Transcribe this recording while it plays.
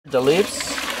the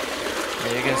lips,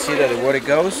 and you can see that the water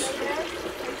goes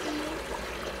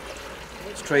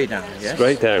straight down. Yes?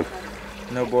 Straight down.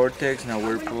 No vortex, no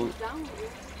whirlpool,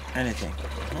 anything.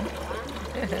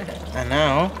 And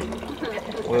now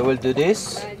we will do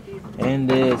this in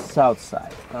the south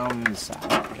side. Come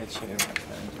inside. Let's show you what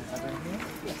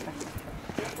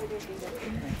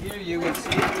here you will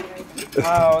see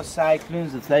how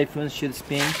cyclones, the typhoons should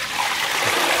spin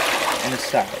in the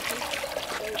south.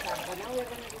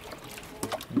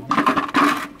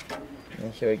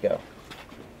 And here we go.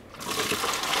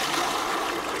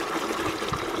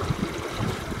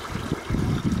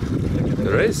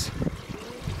 There is.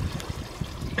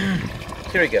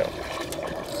 Here we go.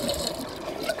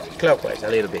 Clockwise a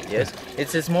little bit, yes?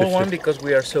 It's a small one because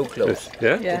we are so close.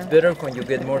 Yeah? It's better when you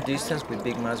get more distance with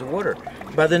big mass of water.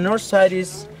 But the north side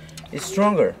is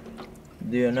stronger.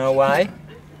 Do you know why?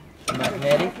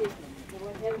 Magnetic.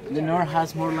 The north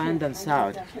has more land than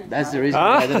south. That's the reason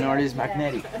why the north is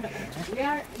magnetic.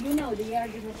 You know, the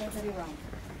earth is not totally round.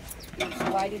 It's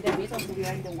wide in the middle, so we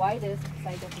are in the widest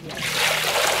side of the earth.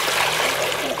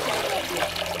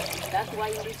 That's why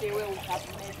in this area we have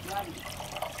less gravity.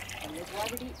 And less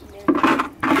gravity means we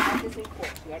have the same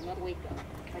force. We are not weight up.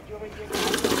 But you already get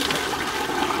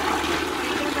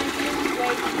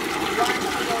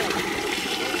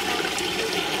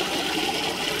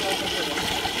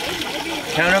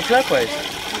Counterclockwise.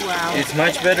 Wow. It's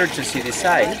much better to see the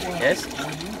side, yes?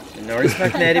 The north is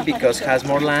magnetic because it has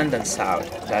more land than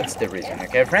south. That's the reason,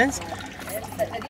 okay friends?